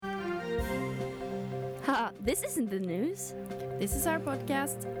This isn't the news. This is our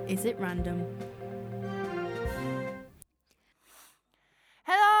podcast, Is It Random?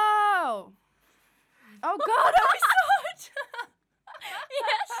 Hello! Oh God, are we start?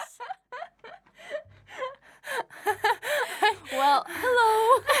 Yes. Well,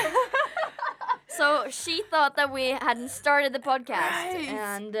 hello. So she thought that we hadn't started the podcast, Right.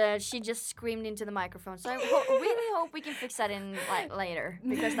 and she just screamed into the microphone. So I really hope we can fix that in later,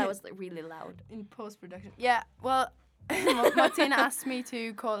 because that was really loud. In post-production. Yeah, well, Martina asked me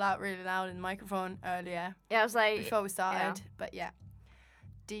to call out really loud in the microphone earlier Yeah, I was like, before we started, but yeah.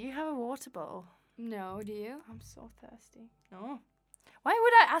 Do you have a water bowl? no, do you? I'm so thirsty. No. Why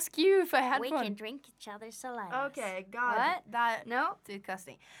would I ask you for a headphone? We can drink each other's saliva. Okay, God. What? That No,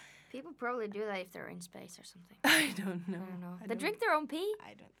 disgusting. people probably do that if they're in space or something. I don't know. I don't know. I They don't- drink their own pee,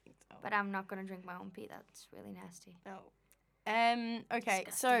 I don't think so. but I'm not gonna drink my own pee. That's really nasty. No. Okay,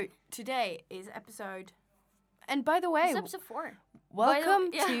 so Disgusting. today is episode. And by the way, It's episode 4.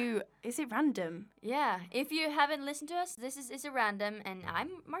 welcome yeah. to Is It Random? Yeah, if you haven't listened to us, this is a random, and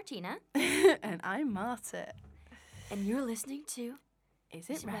I'm Martina, And I'm Marta. and you're listening to Is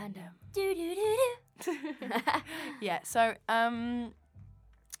It Random? Do do do do. Yeah, so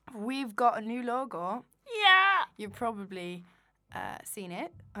we've got a new logo. Yeah. You've probably seen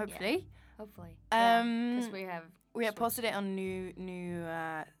it, hopefully. Hopefully. Um, Because we have. We have posted it on new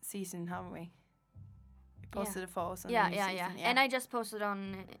season, haven't we? We posted a photos on Yeah, the new yeah, season. yeah. And I just posted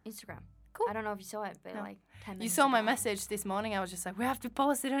on Instagram. Cool. I don't know if you saw it, but No. like 10 You minutes saw my ago. message this morning. I was just like, we have to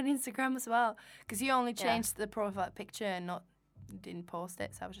post it on Instagram as well, because you only Yeah. changed the profile picture and didn't post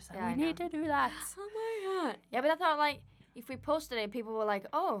it. So I was just like, Yeah, I we need know. to do that. Oh my god. Yeah, but I thought like if we posted it, people were like,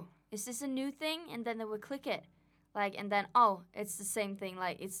 "Oh, is this a new thing?" And then they would click it, like, and then it's the same thing.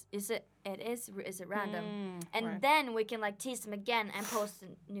 Like, is it random? And right. then we can like tease them again and post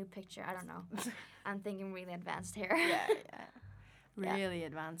a new picture. I don't know. I'm thinking really advanced here. yeah, Yeah. really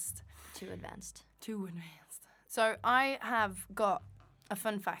advanced. Too advanced. Too advanced. So I have got a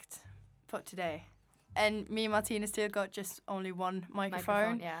fun fact for today. And me and Martina still got just only one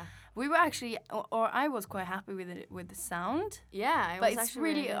microphone. Yeah. We were actually, or I was quite happy with the sound. Yeah. But was it's actually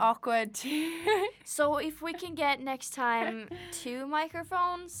really good. awkward to So if we can get next time 2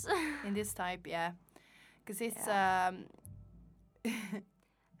 microphones. in this type, yeah, because it's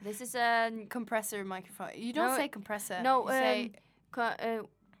This is a compressor microphone. You don't No, say compressor. no. you say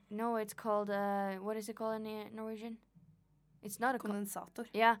No, it's called what is it called in Norwegian? It's not a condensator.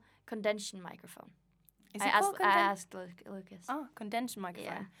 yeah, condension microphone. Is I it called asked Lucas. Oh, condension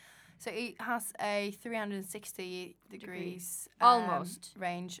microphone. Yeah. So it has a 360 degrees Almost.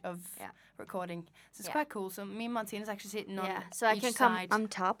 range of Yeah. recording. So it's Yeah. quite cool. So me and Martina's actually sitting on Yeah, so I each can come side. on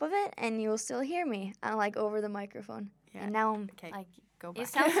top of it, and you'll still hear me, like over the microphone. Yeah. And now I'm Okay. like Go back. it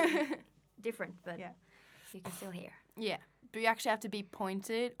sounds different, but Yeah. you can still hear. Yeah, but you actually have to be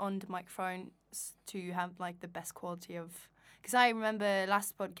pointed on the microphone to have like the best quality of. Because I remember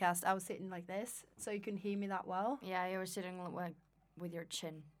last podcast I was sitting like this, so you couldn't hear me that well. Yeah, you were sitting like with your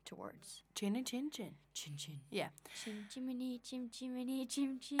chin towards. Chin and chin chin. Chin chin. Yeah. Chin chimney chim chimney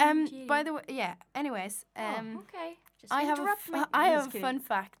chim chim. By the way, yeah. Anyways, okay. Just I have interrupt me. I I'm have just a kidding. fun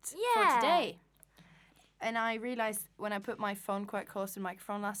fact Yeah. for today. And I realized when I put my phone quite close to the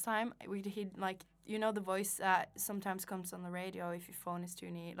microphone last time, we did like the voice that sometimes comes on the radio if your phone is too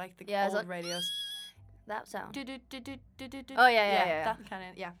near, like the Yeah, old so- radios. That sound. Oh yeah. that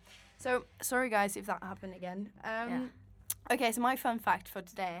kind of So sorry guys if that happened again. Okay, so my fun fact for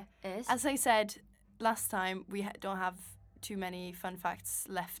today, Is as I said last time, we don't have too many fun facts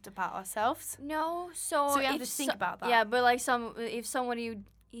left about ourselves. no, so So we have if to think about that. Yeah, but like if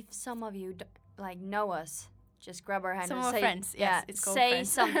some of you like know us, just grab our hand Some and of our say friends, yes, yeah, it's called say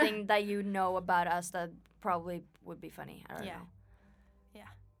friends. something that you know about us that probably would be funny. I don't Yeah. know. Yeah.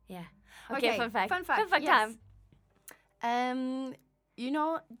 Yeah. Okay, fun fact. Fun fact. Fun fact yes. time.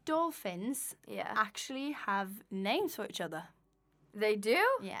 Dolphins Yeah. actually have names for each other. They do?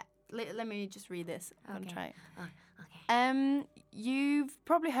 Yeah. Let me just read this. I'm Okay. gonna try it. Okay. You've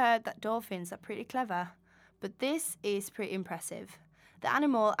probably heard that dolphins are pretty clever, but this is pretty impressive. The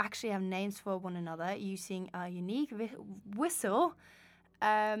animal actually have names for one another using a unique whistle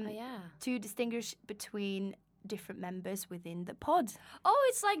Oh yeah. to distinguish between different members within the pod. Oh,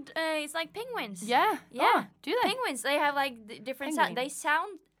 it's like penguins. Yeah. Yeah. Oh, do they? Penguins, they have like different sound. Penguin. They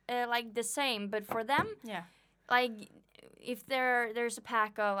sound like the same, but for them, Yeah. like if there's a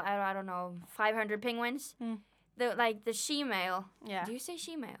pack of I don't know 500 penguins, the she-male. Yeah. Do you say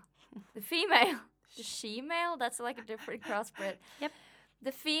she-male? The female. The she-male. That's like a different crossbred. Yep.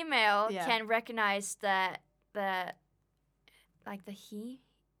 The female Yeah. can recognize the he,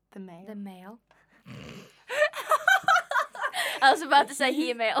 The male. the male. I was about to say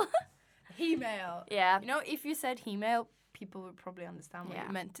he-male. He-male. Yeah. You know, if you said he-male, people would probably understand what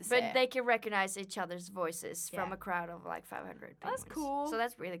you meant to say. But they can recognize each other's voices from Yeah. a crowd of like 500 That's penguins. cool. So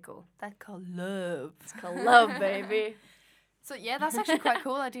that's really cool. That's called love. It's called love, baby. So yeah, that's actually quite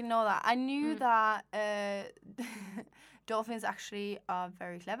cool. I didn't know that. I knew that dolphins actually are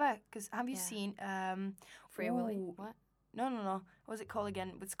very clever. Because have you seen Free Willy. ooh, What? No. What was it called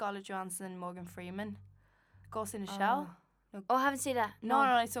again? With Scarlett Johansson and Morgan Freeman. Ghost in the Shell. Oh, I haven't seen that.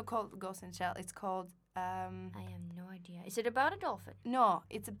 No, it's not called Ghost in the Shell. It's called. I have no idea. Is it about a dolphin? No,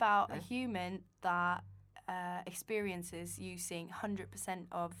 it's about a human that experiences using 100%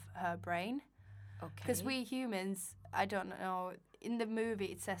 of her brain. Okay. Because we humans, I don't know, in the movie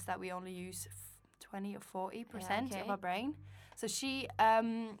it says that we only use 20 or 40% of our brain. So she's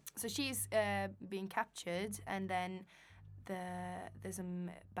being captured, and then there's some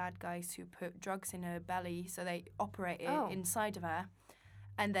bad guys who put drugs in her belly, so they operate it inside of her,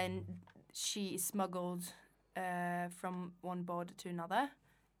 and then she is smuggled from one border to another.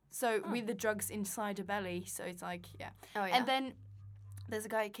 So with the drugs inside her belly, so it's like and then there's a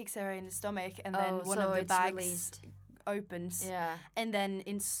guy who kicks her in the stomach, and then one of the bags opens. Yeah. And then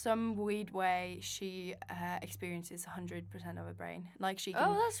in some weird way, she experiences 100% of her brain. Like she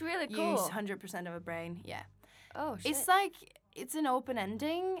can that's really cool. use 100% of her brain. Yeah. Oh, shit. It's like, it's an open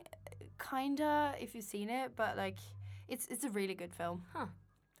ending, kinda, if you've seen it, but like, it's a really good film. Huh.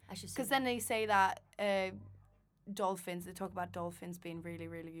 I should see. Because then they say that dolphins, they talk about dolphins being really,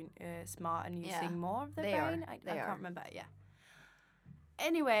 really smart and using more of their brain. I can't remember. Yeah.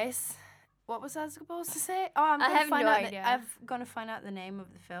 Anyways, what was I supposed to say? Oh, I'm gonna find out the name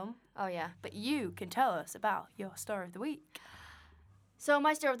of the film. Oh yeah. But you can tell us about your story of the week. So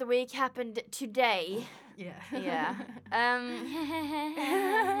my story of the week happened today. Yeah. Yeah.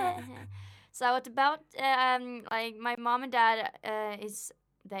 So it's about like my mom and dad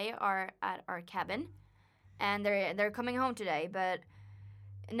they are at our cabin, and they're coming home today, but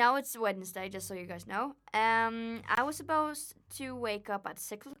now it's Wednesday, just so you guys know. I was supposed to wake up at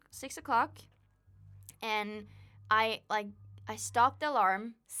 6 o'clock, and I stopped the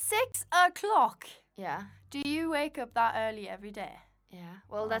alarm. 6 o'clock? Yeah. Do you wake up that early every day? Yeah.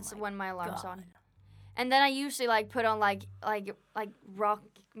 Well, that's when my alarm's on. And then I usually put on like rock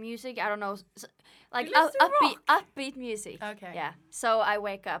music. I don't know, upbeat music. Okay. Yeah. So I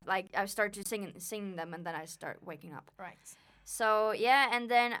wake up, I start to sing them, and then I start waking up. Right. So yeah, and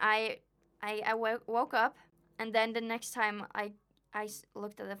then I woke up, and then the next time I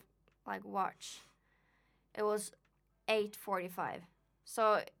looked at the watch, it was 8:45.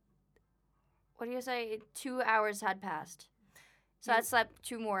 So what do you say? 2 hours had passed. So I slept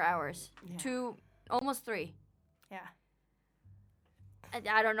 2 more hours. Yeah. Almost 3. Yeah.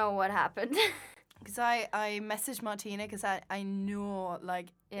 I don't know what happened. Because I messaged Martina because I know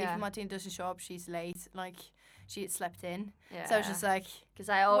if Martina doesn't show up, she's late. She had slept in. Yeah. So I was just because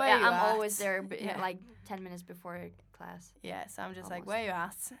I'm always there 10 minutes before class. Yeah, so I'm just where you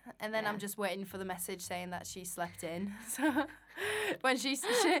at? And then I'm just waiting for the message saying that she slept in. So when she was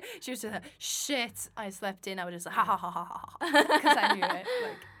just like, shit, I slept in, I was just like, ha ha ha ha ha. Because I knew it.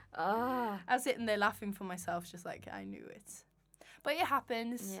 I was sitting there laughing for myself, just I knew it. But it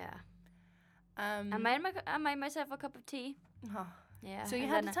happens. Yeah. I made myself a cup of tea. Oh. Yeah. So you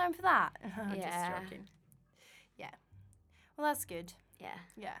had the time for that? Yeah. Just joking. Yeah. Well, that's good. Yeah.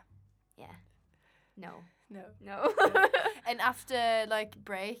 Yeah. Yeah. No. No. And after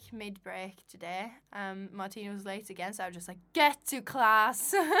mid-break today, Martina was late again, so I was just get to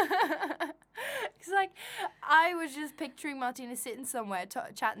class. It's I was just picturing Martina sitting somewhere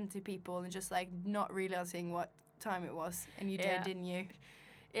chatting to people and just not realizing what time it was, and you did, didn't you?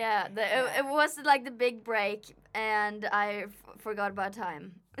 Yeah, it was the big break, and I forgot about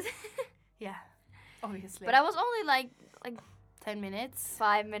time. Yeah, obviously. But I was only like 10 minutes.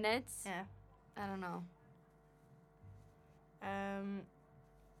 5 minutes. Yeah. I don't know.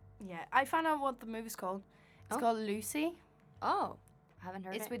 Yeah, I found out what the movie's called. It's called Lucy. Oh, I haven't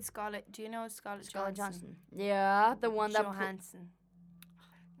heard it. It's with Scarlett. Do you know Scarlett Johansson? Yeah, the one that Johansson.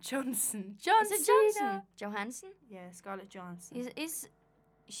 Johnson. Is it Johnson? Johansson? Yeah, Scarlett Johansson.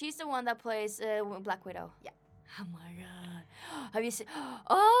 She's the one that plays Black Widow? Yeah. Oh my god. Have you seen?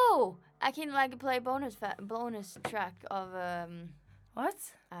 Oh, I can play bonus track of What?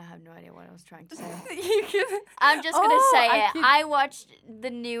 I have no idea what I was trying to say. You can. I'm just gonna say it. I watched the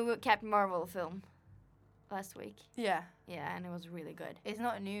new Captain Marvel film last week. Yeah. Yeah, and it was really good. It's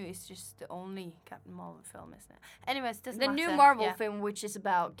not new. It's just the only Captain Marvel film, isn't it? Anyways, doesn't the matter. new Marvel film, which is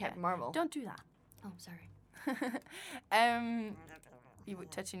about Captain Marvel. Don't do that. Oh, sorry. You were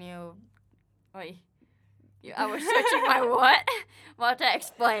touching your Oi. I was searching my what? What to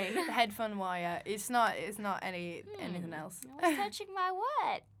explain? The headphone wire. It's not anything else. I was touching my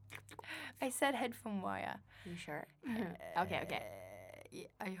what? I said headphone wire. You sure? Okay. Yeah,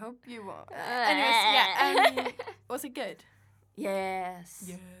 I hope you won't. Anyways, yeah. Was it good? Yes.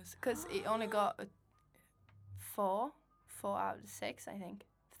 Yes. Because it only got a 4 out of 6, I think.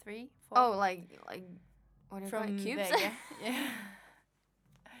 3, 4. Oh, like what do you call it? From Cubes? Vega. Yeah.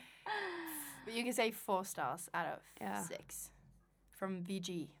 But you can say 4 stars out of 6 from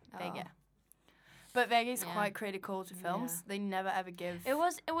VG Vega. But Vega is quite critical to films. Yeah. They never ever give. It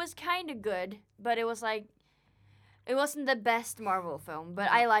was kind of good, but it was like it wasn't the best Marvel film. But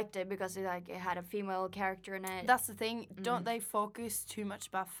I liked it because it had a female character in it. That's the thing. Don't they focus too much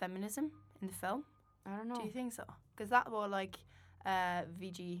about feminism in the film? I don't know. Do you think so? Because that was like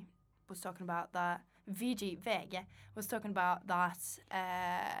VG was talking about that. Vega was talking about that.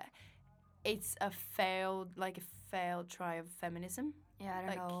 It's a failed try of feminism. Yeah,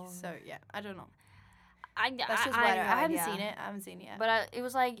 I don't know. So yeah, I don't know. That's just I haven't seen it. I haven't seen it yet. But it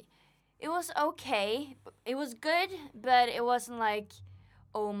was like, it was okay. It was good, but it wasn't like,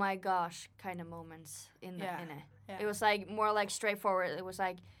 oh my gosh, kind of moments in it. Yeah. It was like more like straightforward. It was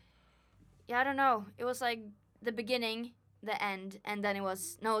like, I don't know. It was like the beginning, the end, and then it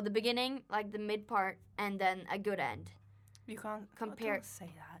was the beginning, like the mid part, and then a good end. You can't compare. Don't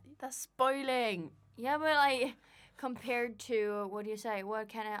say that. That's spoiling. Yeah, but like compared to what do you say? What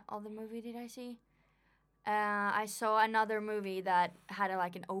kind of other movie did I see? I saw another movie that had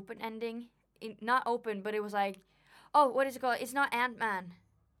like an open ending. Not open, but it was like, what is it called? It's not Ant-Man,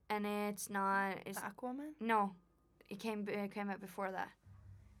 and it's not. It's Aquaman. No, it came out before that.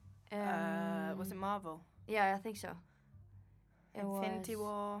 Was it Marvel? Yeah, I think so. Infinity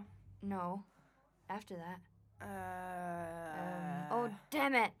War. No, after that. Oh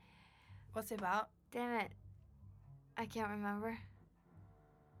damn it! What's it about? Damn it! I can't remember.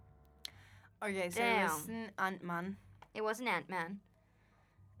 Okay, so it wasn't Ant-Man. It wasn't Ant-Man.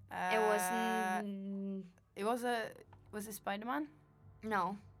 It wasn't. Was it Spider-Man?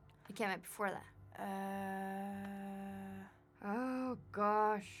 No, it came out before that. Oh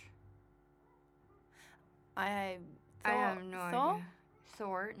gosh. I have no idea.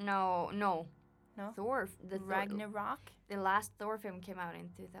 Thor? No. Thor. Ragnarok. The last Thor film came out in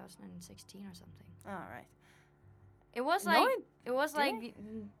 2016 or something. Oh, right. It was like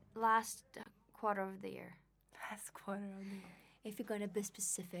the last quarter of the year. Last quarter of the year. If you're gonna be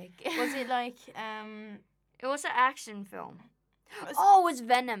specific. Was it like It was an action film. It was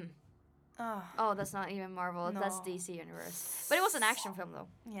Venom. Oh, that's not even Marvel. No. That's DC Universe. But it was an action film though.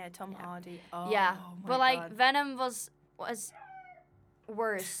 Yeah, Tom Hardy. Yeah, but like God. Venom was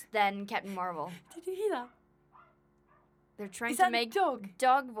worse than Captain Marvel. Did you hear that? They're trying Is to that make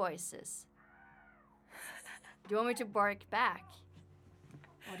dog voices. Do you want me to bark back?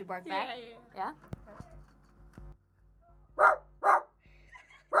 Want to bark back? Yeah?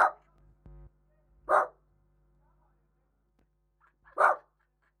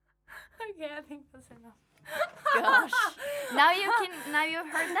 Okay, I think that's enough. Gosh. Now you've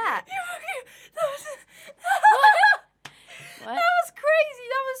heard that. What? That was crazy.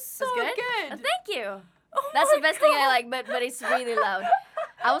 That was so That's good. Thank you. Oh That's my the best thing I like, but it's really loud.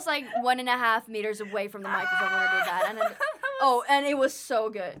 I was like 1.5 meters away from the microphone when I did that, and then, and it was so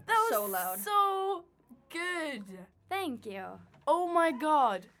good. That was so loud. So good. Thank you. Oh my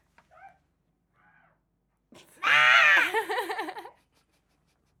God.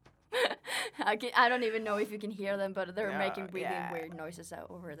 I don't even know if you can hear them, but they're making really weird noises out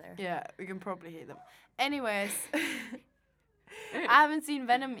over there. Yeah, we can probably hear them. Anyways, I haven't seen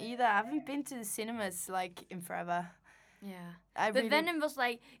Venom either. I haven't been to the cinemas like in forever. Yeah. But Venom was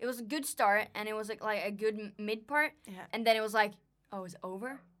like, it was a good start, and it was like a good mid part, and then it was like, it's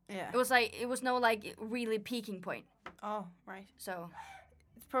over? Yeah. It was like, it was no like really peaking point. Oh, right. So.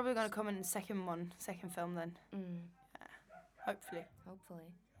 It's probably going to come in the second film then. Yeah. Hopefully.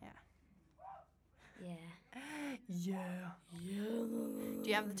 Yeah. Do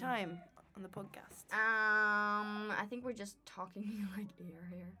you have the time on the podcast? I think we're just talking like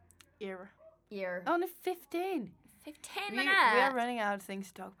ear. Only 15. 15 minutes. We are running out of things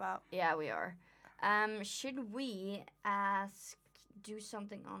to talk about. Yeah, we are. Should we do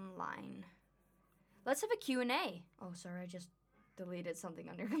something online? Let's have a Q&A. Oh, sorry, I just deleted something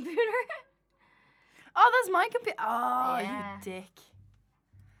on your computer. Oh, that's my computer. Oh, yeah. You dick.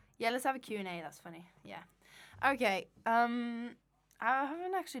 Yeah, let's have a Q&A. That's funny. Yeah. Okay. I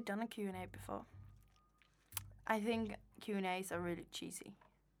haven't actually done a Q&A before. I think Q&As are really cheesy.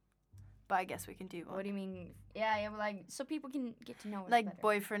 but I guess we can do one. What do you mean? Yeah, but like so people can get to know us Like better.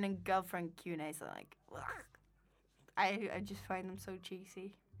 boyfriend and girlfriend Q&As are like, ugh. I just find them so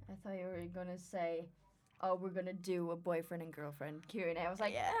cheesy. I thought you were gonna say, "Oh, we're gonna do a boyfriend and girlfriend Q&A." I was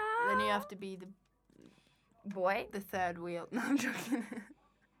like, yeah. Then you have to be the boy. the third wheel. No, I'm joking.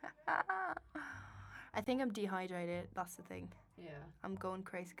 I think I'm dehydrated. That's the thing. Yeah. I'm going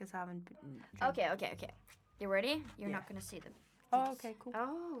crazy because I haven't been Okay. You ready? You're Yeah. not gonna see them. Oh, okay, cool.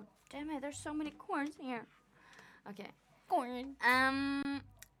 Oh, damn it! There's so many corns here. Okay. Corn.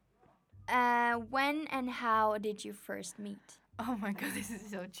 When and how did you first meet? Oh my god, this is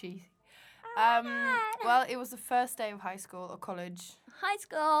so cheesy. Oh my God. Well, it was the first day of high school or college. High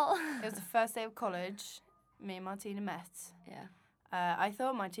school. It was the first day of college. Me and Martina met. Yeah. I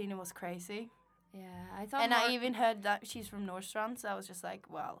thought Martina was crazy. Yeah, I thought. And I even heard that she's from Nordstrand, so I was just like,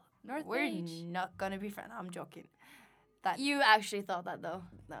 well, North we're Beach. not gonna be friends. I'm joking. You actually thought that though.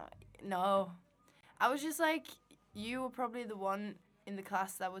 No. I was just like, you were probably the one in the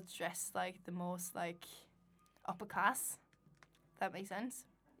class that was dressed like the most like upper class. That makes sense?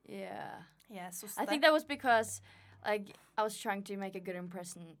 Yeah. Yeah, so I think that was because, like, I was trying to make a good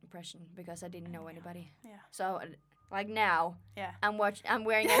impression because I didn't know anybody. Yeah. So, like now, Yeah. I'm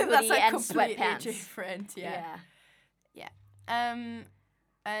wearing a That's hoodie like and completely sweatpants. different. Yeah. Yeah.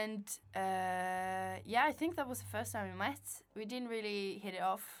 Yeah, I think that was the first time we met. We didn't really hit it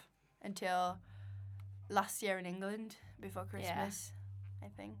off until last year in England before Christmas, I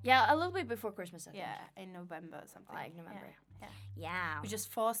think. Yeah, a little bit before Christmas. I think. Yeah, in November or something. Like November. Yeah. Yeah. We're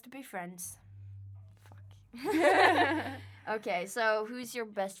just forced to be friends. Okay, so who's your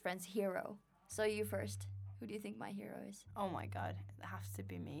best friend's hero? So you first. Who do you think my hero is? Oh my god, it has to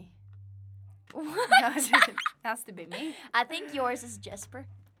be me. What? It has to be me. I think yours is Jesper.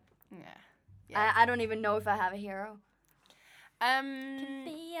 Yeah. I don't even know if I have a hero. Can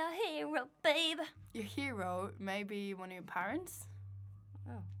Be a hero, babe. your hero, maybe one of your parents?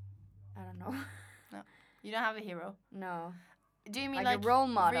 I don't know. You don't have a hero? No. Do you mean Like like a role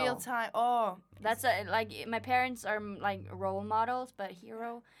model. real time? Oh, That's like my parents are like role models, but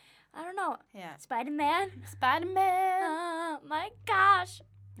hero, I don't know. yeah. Spider-Man. Spider-Man. Oh my gosh.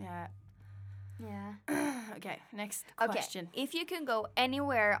 Yeah. Yeah. Okay, next Okay. question. If you can go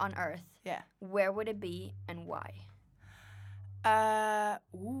anywhere on Earth, Yeah. where would it be and why?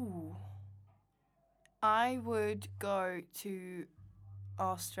 I would go to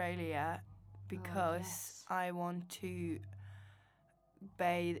Australia because yes. I want to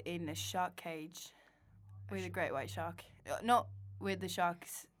bathe in a shark cage with a great white shark. Not with the shark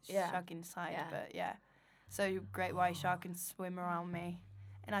inside, Yeah. but yeah. So great white shark can swim around me,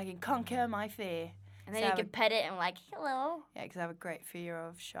 and I can conquer my fear. And then So you I can would- pet it and like, hello. Yeah, because I have a great fear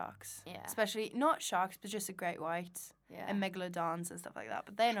of sharks. Yeah. Especially not sharks, but just the great whites Yeah. and megalodons and stuff like that.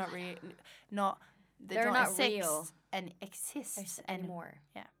 But they're not really They They're don't not exist real and exist anymore.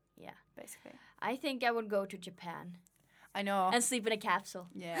 basically. I think I would go to Japan I know. and sleep in a capsule.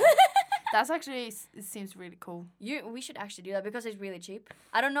 Yeah. That's actually it seems really cool. We should actually do that because it's really cheap.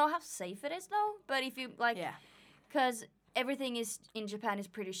 I don't know how safe it is though, but if you like, Yeah. because everything is in Japan is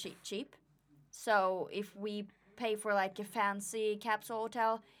pretty cheap. So if we pay for like a fancy capsule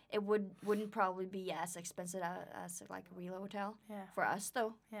hotel, it wouldn't probably be as expensive as like a real hotel Yeah. for us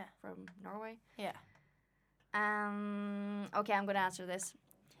though. Yeah. From Norway. Yeah. Okay, I'm gonna answer this.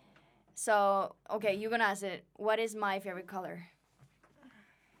 So okay, you're gonna answer it. What is my favorite color?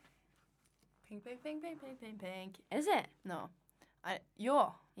 Pink, pink, pink, pink, pink, pink, pink. Is it? No.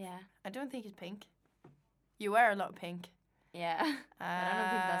 Yeah. I don't think it's pink. You wear a lot of pink. Yeah. But I don't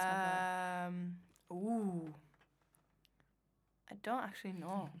think that's my color. Ooh. I don't actually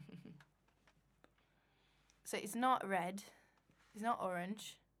know. So it's not red. It's not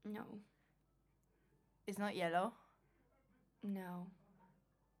orange. No. It's not yellow. No.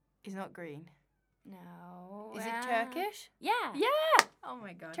 It's not green. No. Is it Turkish? Yeah. Yeah. Oh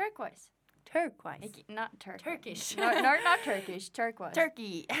my god. Turquoise. Turquoise. Not Turkish. Turkish. not Turkish. Turquoise.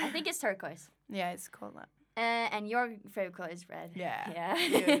 Turkey. I think it's turquoise. Yeah, it's called that. And your favorite color is red. Yeah. Yeah.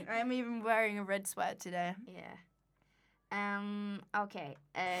 Dude, I'm even wearing a red sweater today. Yeah. Okay.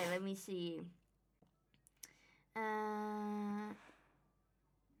 Let me see.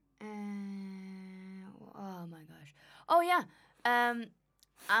 Oh my gosh. Oh yeah.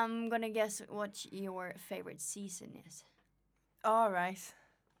 I'm gonna guess what your favorite season is. All right.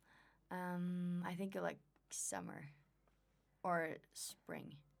 I think you like summer or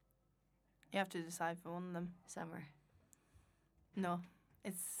spring. You have to decide for one of them. Summer. No,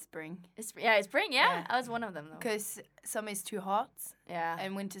 it's spring. It's spring. Yeah. Yeah. I was one of them though. Because summer is too hot Yeah.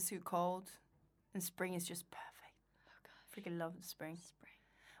 and winter's too cold, and spring is just perfect. Oh god. Freaking love the spring. Spring.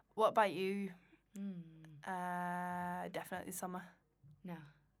 What about you? Mm. Definitely summer. No.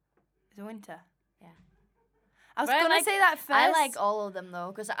 Is it winter? Yeah. I was But gonna say that first. I like all of them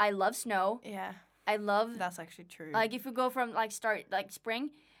though, because I love snow. Yeah. I love. That's actually true. Like if we go from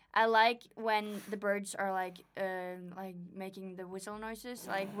spring, I like when the birds are like making the whistle noises,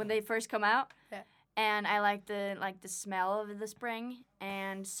 like when they first come out. Yeah. And I like the smell of the spring.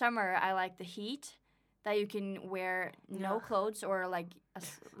 And summer, I like the heat, that you can wear no clothes or like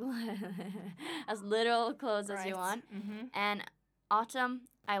as little clothes as you want. Mm-hmm. And autumn,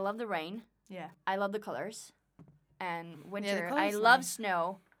 I love the rain. Yeah. I love the colors. And winter, colours I are love nice.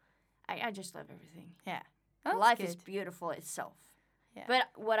 snow. I just love everything. Yeah. Life is beautiful itself. Yeah. But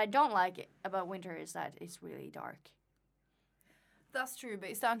what I don't like about winter is that it's really dark. That's true, but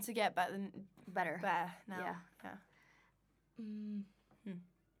it's starting to get better now. Yeah. Yeah.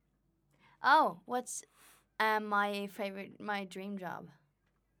 Oh, what's my dream job?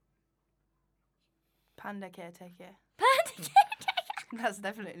 Panda caretaker. Panda caretaker. That's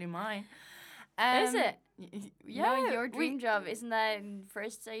definitely mine. Is it? Yeah. No, your dream job, isn't that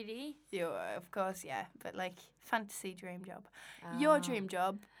first AD? Yeah, of course, yeah. But like fantasy dream job. Your dream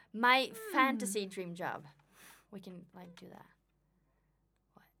job. My fantasy dream job. We can like do that.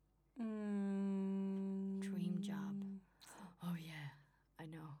 What? Dream job. Oh yeah, I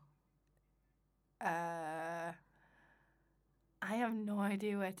know. I have no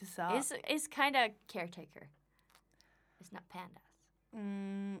idea where to start. It's kind of caretaker. It's not pandas.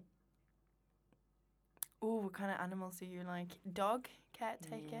 Oh, what kind of animals do you like? Dog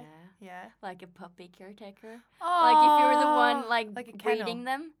caretaker? Yeah. Like a puppy caretaker. Oh, like if you're the one like a breeding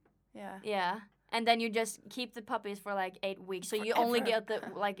them. Yeah. Yeah. And then you just keep the puppies for like 8 weeks. So you only get the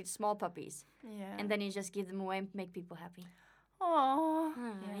like small puppies. Yeah. And then you just give them away and make people happy. Oh.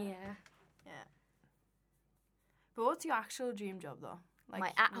 Yeah. But what's your actual dream job though?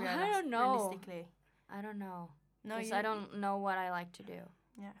 Like I don't know. Realistically. I don't know. No, because I don't know what I like to do.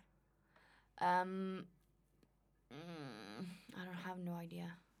 Yeah. I don't have no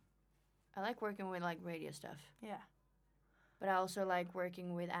idea. I like working with like radio stuff. Yeah. But I also like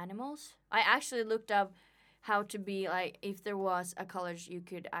working with animals. I actually looked up how to be like if there was a college you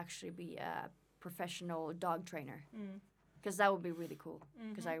could actually be a professional dog trainer. Because that would be really cool.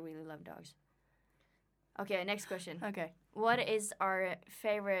 Because I really love dogs. Okay, next question. Okay. What is our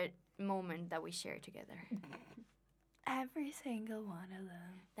favorite moment that we share together? Every single one of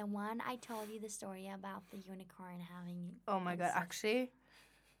them. The one I told you the story about the unicorn having. Oh my god! Actually,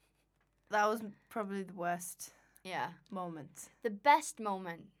 that was probably the worst. Yeah. Moment. The best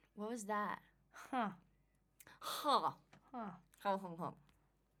moment. What was that? Huh. Huh. Huh. Huh. Huh. Huh.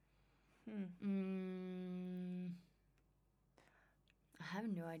 I have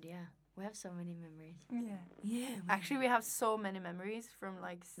no idea. We have so many memories. Yeah. Yeah. Actually, we have so many memories from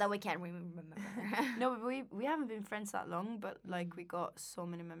like that we can't remember. No, but we haven't been friends that long, but like we got so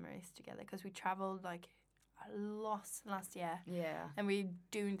many memories together because we traveled like a lot last year. Yeah. And we're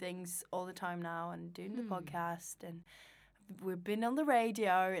doing things all the time now and doing the podcast and we've been on the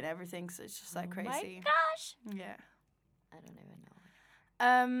radio and everything, so it's just like crazy. Oh my gosh. Yeah. I don't even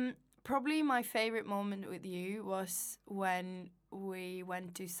know. Probably my favorite moment with you was when we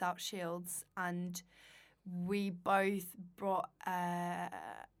went to South Shields and we both brought a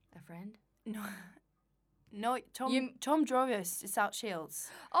friend. No, Tom drove us to South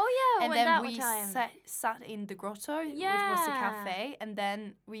Shields. Oh yeah, and then we sat in the grotto, which was the cafe, and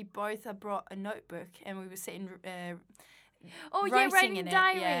then we both brought a notebook and we were sitting. Writing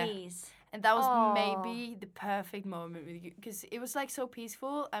diaries. Yeah. And that was maybe the perfect moment with you because it was like so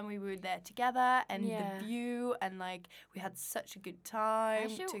peaceful and we were there together and the view and like we had such a good time,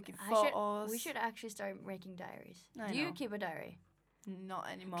 taking photos. We should actually start making diaries. Do you keep a diary? Not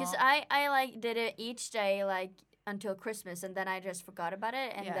anymore. Because I like did it each day like until Christmas and then I just forgot about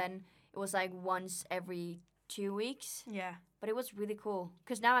it and then it was like once every 2 weeks. Yeah. But it was really cool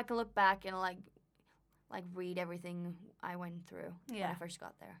because now I can look back and like read everything I went through when I first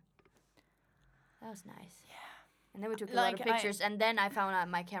got there. That was nice. Yeah. And then we took a lot of pictures and then I found out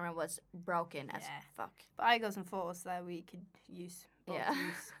my camera was broken as fuck. But I got some photos that we could use. But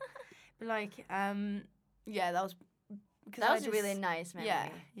like, that was... That was a really nice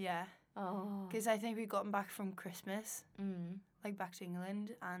memory. Yeah. Oh. Because I think we'd gotten back from Christmas, like back to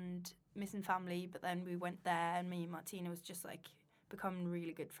England and missing family, but then we went there and me and Martina was just like becoming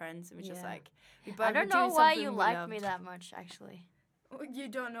really good friends and we're just like... We both I don't know why you like me that much, actually. You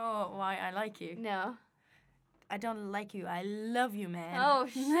don't know why I like you? No. I don't like you. I love you, man. Oh,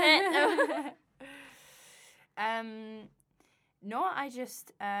 shit. No, I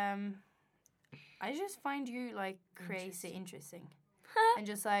just find you like crazy interesting. and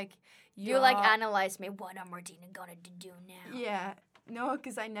just like you like analyze me. What am Martina gonna do now? Yeah. No,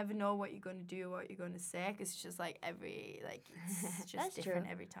 because I never know what you're gonna do, what you're gonna say, because it's just like it's just different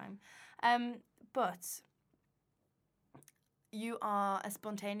every time. But you are as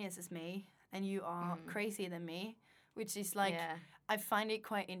spontaneous as me, and you are crazier than me, which is like I find it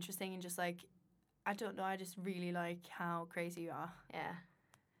quite interesting, and just like I don't know, I just really like how crazy you are. Yeah.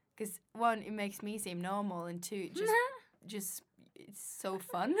 Because one, it makes me seem normal, and two, just it's so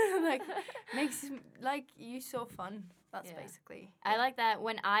fun. Like makes like you so fun. That's basically. I like that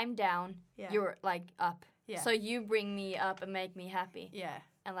when I'm down, you're like up. Yeah. So you bring me up and make me happy. Yeah.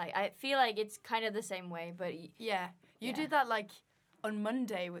 And like I feel like it's kind of the same way, but you did that like on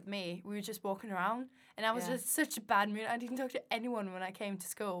Monday with me. We were just walking around, and I was just such a bad mood. I didn't talk to anyone when I came to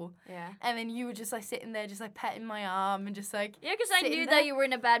school. Yeah. And then you were just like sitting there, just like petting my arm and just like because I knew that you were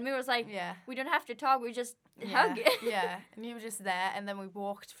in a bad mood. I was like, we don't have to talk. We just hug. Yeah. And you were just there, and then we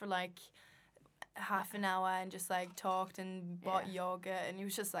walked for like half an hour and just like talked and bought yogurt, and he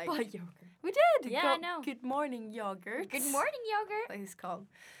was just like bought yogurt. We did. Yeah, I know. Good morning yogurt. Good morning yogurt. Like it's called.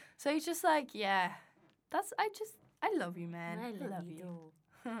 So he's just like, I love you, man. I love you.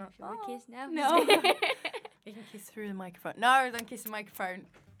 Should we kiss now? No. You can kiss through the microphone. No, don't kiss the microphone.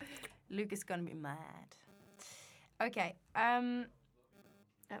 Luke is gonna be mad. Okay. Oh,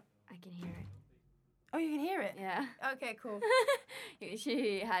 I can hear it. Oh, you can hear it? Yeah. Okay, cool.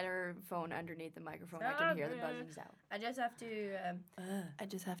 She had her phone underneath the microphone. I can hear the buzzings out. I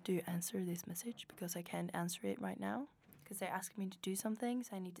just have to answer this message because I can't answer it right now because they're asking me to do something,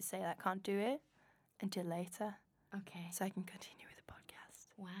 so I need to say I can't do it until later. Okay. So I can continue with the podcast.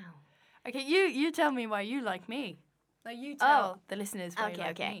 Wow. Okay, you tell me why you like me. Like you tell the listeners why you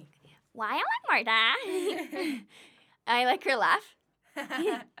like me. Why I like Marta? I like her laugh.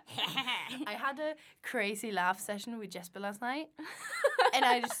 I had a crazy laugh session with Jesper last night,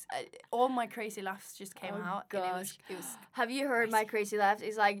 and all my crazy laughs just came out. Gosh. And it was Have you heard my crazy laughs?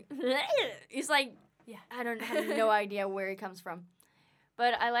 It's like I don't have no idea where it comes from,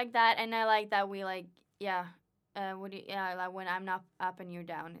 but I like that, and I like that we like like when I'm not up and you're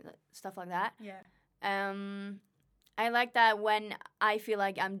down, stuff like that. Yeah. I like that when I feel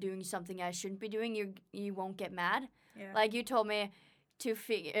like I'm doing something I shouldn't be doing, you won't get mad. Yeah. Like you told me to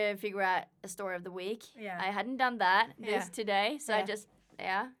figure out a story of the week. Yeah. I hadn't done that today, so I just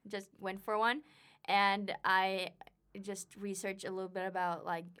went for one, and I just researched a little bit about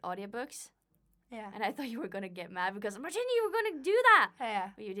like audiobooks. Yeah. And I thought you were gonna get mad because Martina, you were gonna do that. Yeah.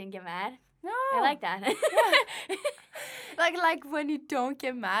 But you didn't get mad. No. I like that. Yeah. like when you don't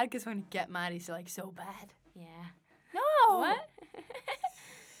get mad, because when you get mad, it's like so bad. Yeah. No. What?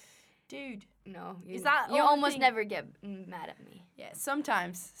 Dude. No. You almost never get mad at me. Yeah,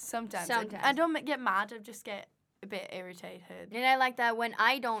 sometimes. I don't get mad, I just get a bit irritated. And I like that when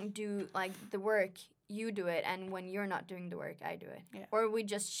I don't do like the work, you do it, and when you're not doing the work, I do it. Yeah. Or we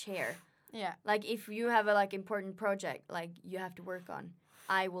just share. Yeah. Like if you have a like important project like you have to work on,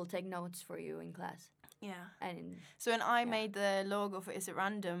 I will take notes for you in class. Yeah. And so when I made the logo for Is It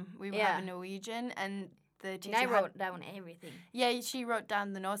Random, we were having Norwegian, and the teacher I wrote down everything. Yeah, she wrote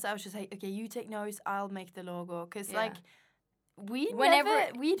down the notes. I was just like, okay, you take notes, I'll make the logo. Because, like, we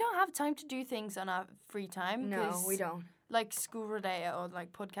don't have time to do things on our free time. No, we don't. Like, school related or,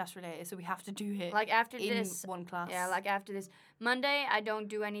 like, podcast related, so we have to do it like after in this, one class. Yeah, like after this. Monday, I don't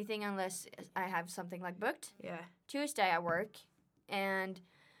do anything unless I have something, like, booked. Yeah. Tuesday, I work. And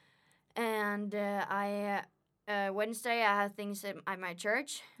Wednesday, I have things at my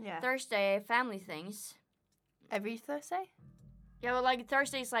church. Yeah. Thursday, family things. Every Thursday? Yeah, well, like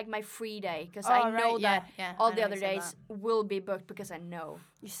Thursday is like my free day because I know that all the other days will be booked because I know.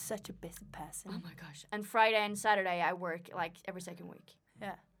 You're such a busy person. Oh my gosh. And Friday and Saturday I work like every second week.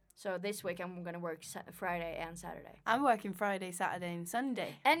 Yeah. So this week I'm going to work Friday and Saturday. I'm working Friday, Saturday and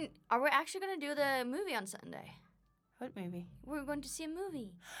Sunday. And are we actually going to do the movie on Sunday? What movie? We're going to see a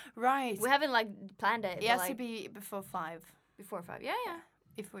movie. Right. We haven't like planned it. It has to be before 5. Before 5. Yeah.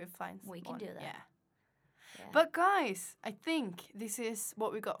 If we find we can do that. Yeah. But guys, I think this is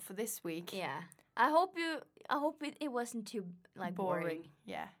what we got for this week. Yeah. I hope it wasn't too like boring.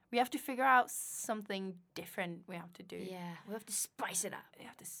 Yeah. We have to figure out something different we have to do. Yeah. We have to spice it up. We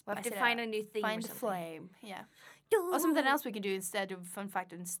have to find a new thing. Find the flame. Yeah. Or something else we can do instead of fun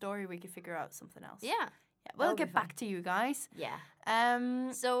fact and story. We could figure out something else. Yeah. We'll get back to you guys. Yeah.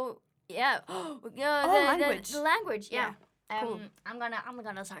 So yeah. Language. The language. Yeah. Cool. I'm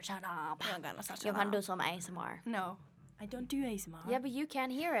gonna search that up. You can can do some ASMR. No, I don't do ASMR. Yeah, but you can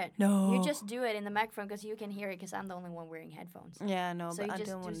hear it. No. You just do it in the microphone because you can hear it because I'm the only one wearing headphones. Yeah, no, so but I you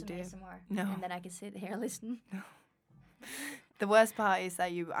just don't want to do some ASMR. No. And then I can sit here and listen. The worst part is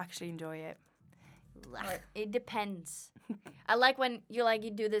that you actually enjoy it. It depends. I like when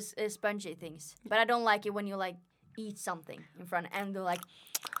you do this spongy things, but I don't like it when you like eat something in front and they're like,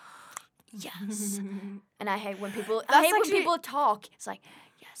 yes. And I hate when people. When people talk. It's like,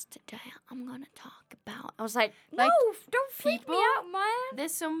 yes, today I'm gonna talk about. I was like, no, don't freak me out, man.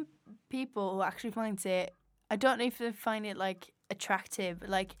 There's some people who actually find it. I don't know if they find it like attractive.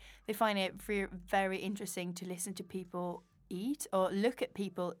 Like they find it very interesting to listen to people eat or look at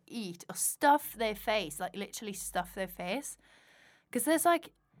people eat or stuff their face, like literally stuff their face. Because there's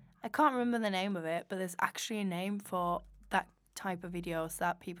like, I can't remember the name of it, but there's actually a name for that type of videos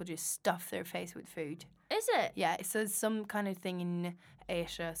that people just stuff their face with food. Is it? Yeah, it's some kind of thing in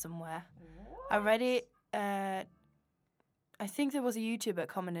Asia somewhere. What? I read it. I think there was a YouTuber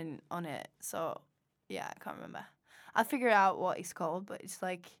commenting on it. So yeah, I can't remember. I'll figure out what it's called, but it's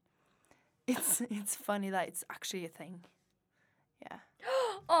like, it's funny that it's actually a thing. Yeah.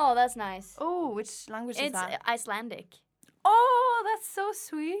 Oh, that's nice. Oh, which language is that? It's Icelandic. Oh, that's so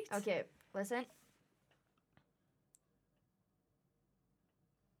sweet. Okay, listen.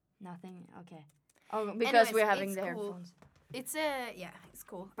 Nothing. Okay. Oh, because anyways, we're having the cool. headphones. It's it's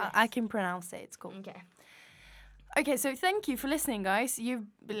cool. Yes. I can pronounce it. It's cool. Okay. Okay, so thank you for listening, guys. You've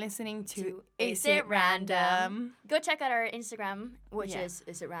been listening to Is It Random? Go check out our Instagram, which is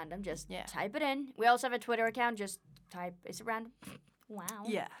It Random. Just type it in. We also have a Twitter account. Just type Is It Random. Wow.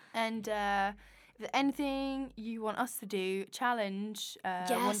 Yeah. And if there's anything you want us to do, challenge.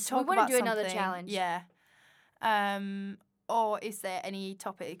 Yes, we want to do another challenge. Yeah. Or is there any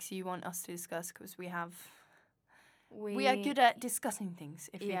topics you want us to discuss? Because we are good at discussing things,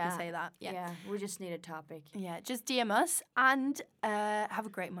 if you can say that. Yeah, we just need a topic. Yeah, just DM us and have a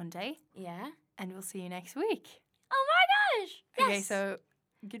great Monday. Yeah. And we'll see you next week. Oh my gosh! Yes. Okay, so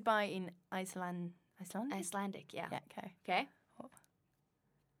goodbye in Icelandic? Icelandic, yeah. Yeah, okay. Okay.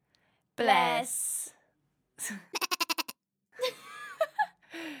 Bless.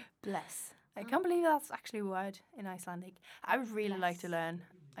 Bless. I can't believe that's actually a word in Icelandic. I would really like to learn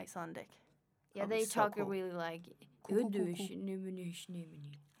Icelandic. Yeah, they talk really like... Cool.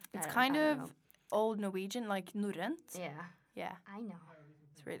 It's kind of old Norwegian, like norrønt. Yeah. Yeah. I know.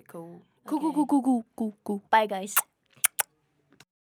 It's really cool. Okay. Cool. Bye, guys.